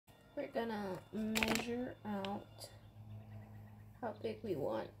we're gonna measure out how big we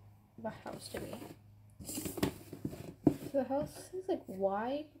want the house to be. So the house is like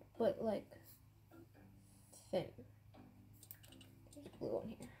wide, but like thin. There's glue on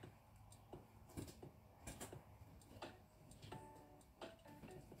here.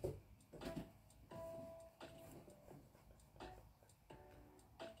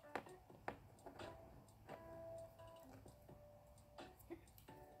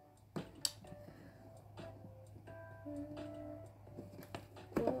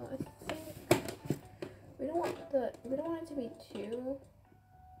 Well, I think we don't want it to be too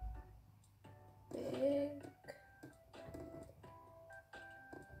big.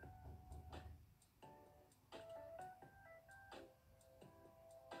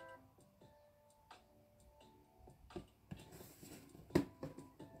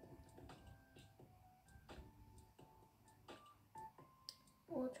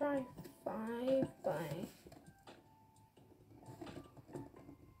 We'll try 5 by.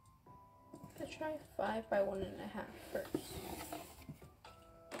 Let's try 5 by 1.5 first.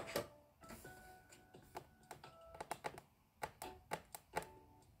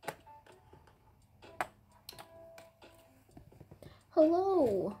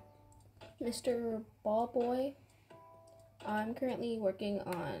 Hello, Mr. Ball Boy. I'm currently working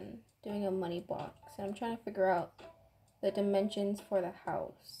on doing a money box, and I'm trying to figure out the dimensions for the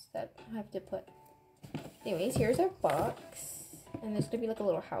house that I have to put. Anyways, here's our box, and there's gonna be like a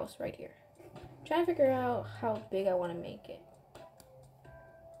little house right here. I'm trying to figure out how big I want to make it.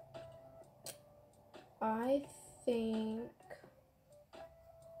 I think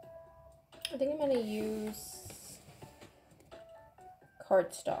I'm gonna use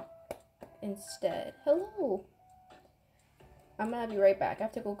cardstock instead. Hello. I'm gonna be right back. I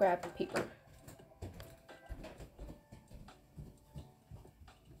have to go grab the paper.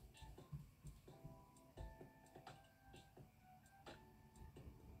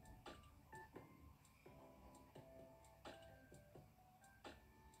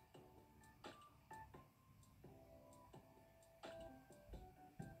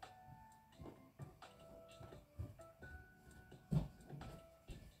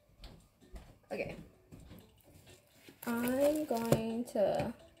 Okay. I'm going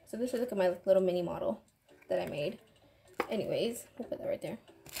to, so this is like my little mini model that I made. Anyways, we'll put that right there.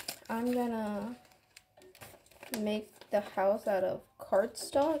 I'm gonna make the house out of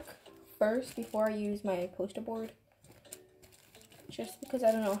cardstock first before I use my poster board. Just because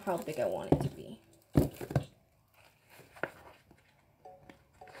I don't know how big I want it to be.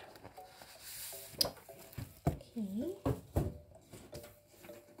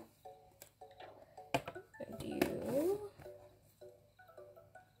 Okay.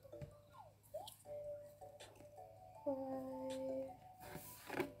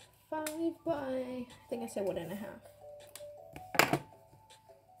 Five by, I think I said 1.5.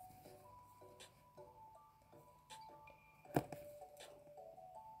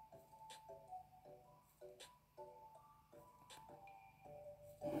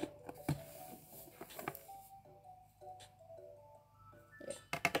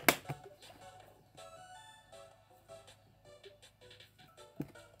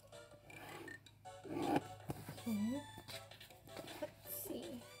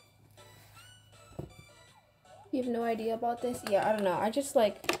 You have no idea about this? Yeah, I don't know. I just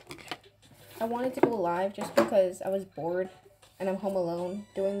like, I wanted to go live just because I was bored and I'm home alone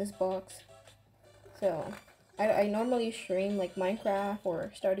doing this box. So, I normally stream like Minecraft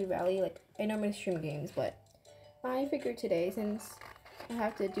or Stardew Valley. Like, I normally stream games, but I figured today, since I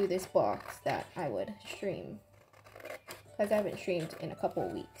have to do this box, that I would stream. Because I haven't streamed in a couple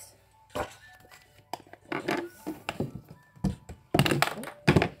of weeks.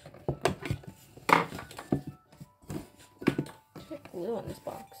 Glue on this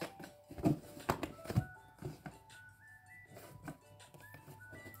box.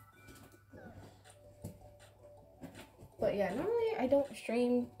 But yeah, normally I don't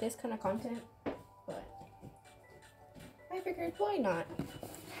stream this kind of content, but I figured why not?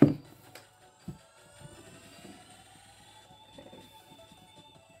 Okay.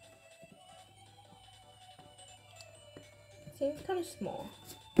 Seems kind of small.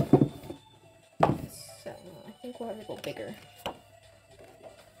 So I think we'll have to go bigger.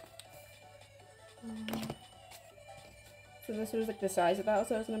 So this was like the size of the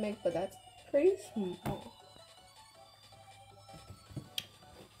house I was gonna make, but that's pretty small.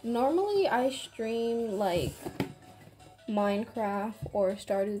 Normally I stream like Minecraft or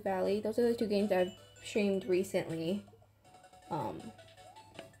Stardew Valley. Those are the 2 games I've streamed recently.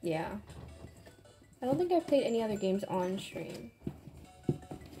 Yeah. I don't think I've played any other games on stream.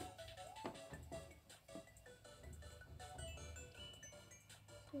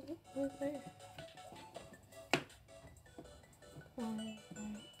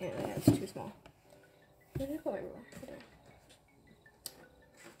 Yeah, it's too small. Where did I put my ruler?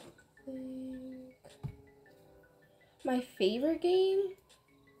 My favorite game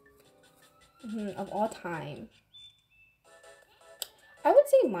of all time, I would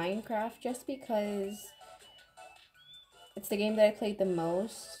say Minecraft, just because it's the game that I played the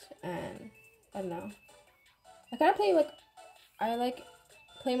most, and I don't know. I kind of play I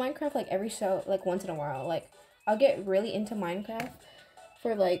play Minecraft once in a while. Like, I'll get really into Minecraft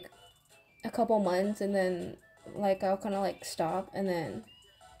for like a couple months, and then like I'll kind of like stop, and then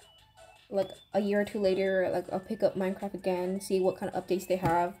like a year or two later, like I'll pick up Minecraft again, see what kind of updates they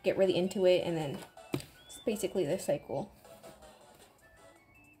have, get really into it, and then it's basically the cycle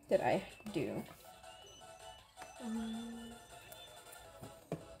that I do.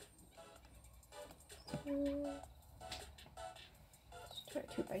 Let's try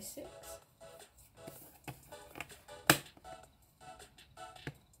 2x6.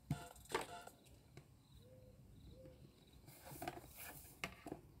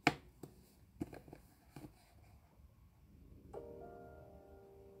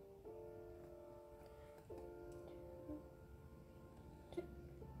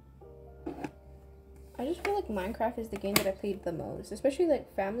 I just feel like Minecraft is the game that I played the most, especially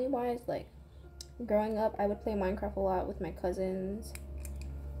like family-wise. Like, growing up, I would play Minecraft a lot with my cousins.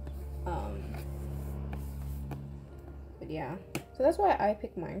 But yeah, so that's why I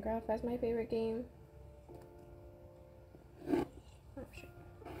picked Minecraft as my favorite game. Oh, shit.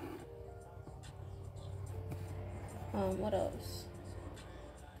 What else?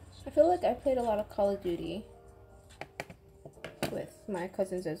 I feel like I played a lot of Call of Duty with my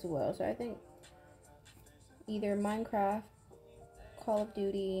cousins as well, so I think either Minecraft, Call of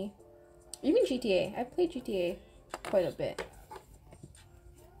Duty, even GTA. I played GTA quite a bit.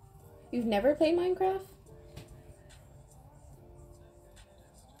 You've never played Minecraft?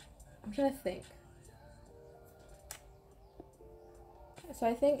 I'm trying to think. So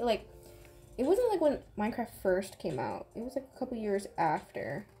I think like it wasn't like when Minecraft first came out. It was like a couple years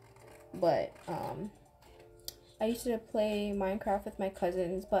after. But I used to play Minecraft with my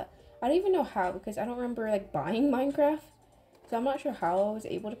cousins, but I don't even know how, because I don't remember like buying Minecraft. So I'm not sure how I was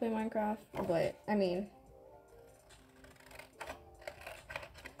able to play Minecraft, but I mean,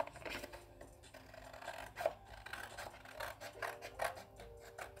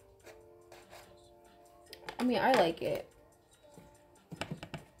 I like it.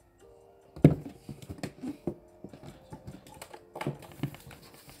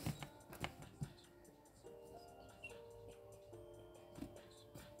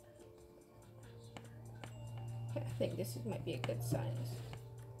 I think this might be a good size.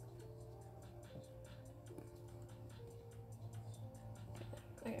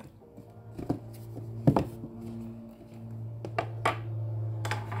 Okay.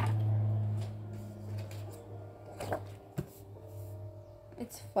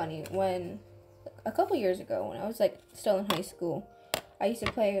 It's funny, when a couple years ago, when I was like still in high school, I used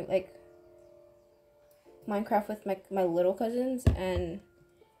to play like Minecraft with my little cousins, and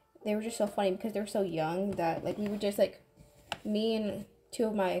they were just so funny because they were so young that like we would just like, me and two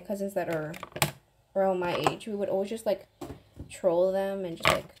of my cousins that are around my age, we would always just like troll them and just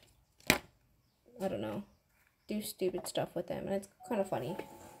like, I don't know, do stupid stuff with them, and it's kind of funny.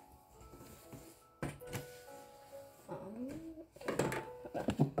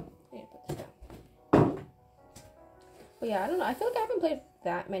 But yeah, I don't know. I feel like I haven't played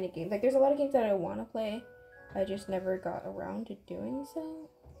that many games. Like, there's a lot of games that I want to play. I just never got around to doing so.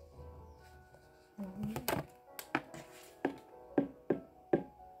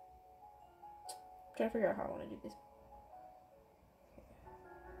 Trying to figure out how I want to do this.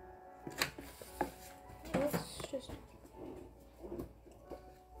 Let's just...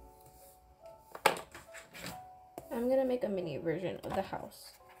 I'm gonna make a mini version of the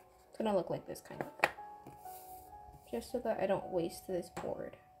house. It's gonna look like this, kind of. Just so that I don't waste this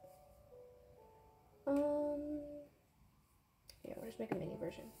board. Yeah, we'll just make a mini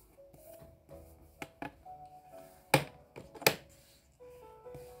version.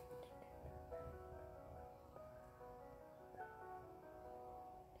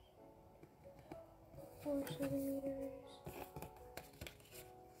 Four centimeters.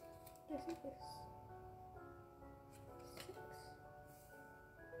 I think this. 6.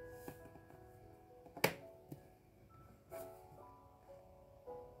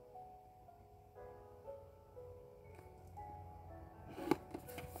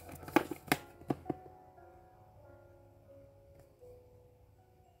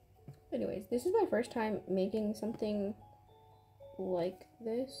 Anyways, this is my first time making something like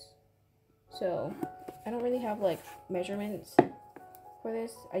this. So I don't really have like measurements for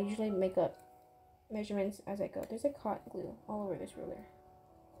this. I usually make up measurements as I go. There's like hot glue all over this ruler.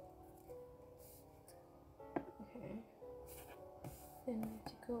 Okay. Then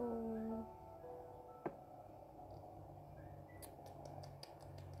to go.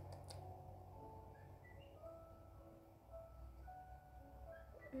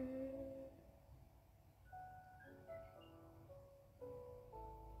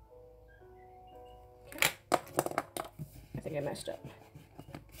 I think I messed up.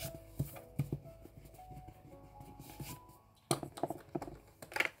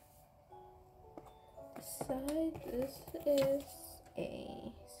 Side, this is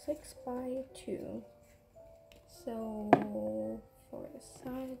a 6x2. So for the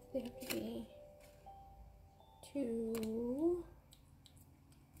sides, they have to be 2.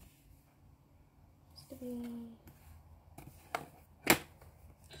 Has to be.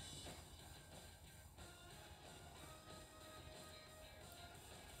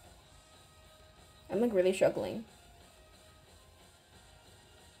 I'm like really struggling.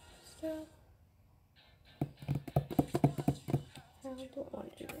 So, how do I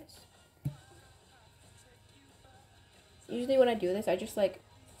want to do this? Usually when I do this, I just like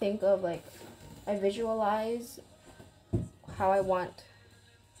think of like, I visualize how I want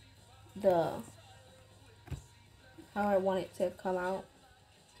it to come out.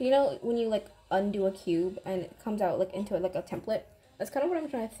 So, you know when you like undo a cube and it comes out like into like a template? That's kind of what I'm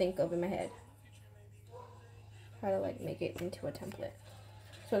trying to think of in my head. How to like make it into a template.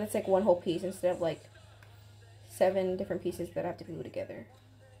 So that's like one whole piece instead of like 7 different pieces that I have to glue together.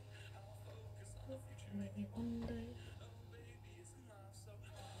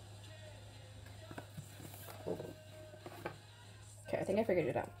 Okay, I think I figured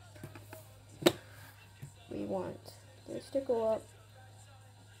it out. We want this to go up.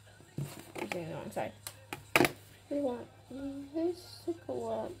 I'm using the wrong side. We want this to go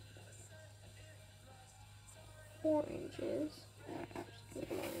up 4 inches. Just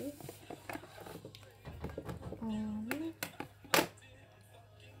keep in mind.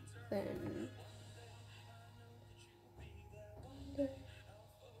 Then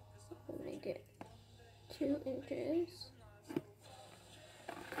we'll make it 2 inches.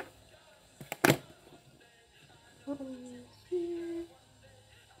 Here.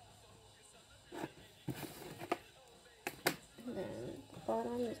 And then the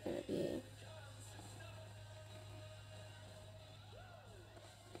bottom is going to be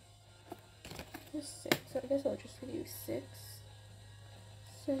just 6. So I guess I'll just do 6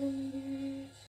 centimeters.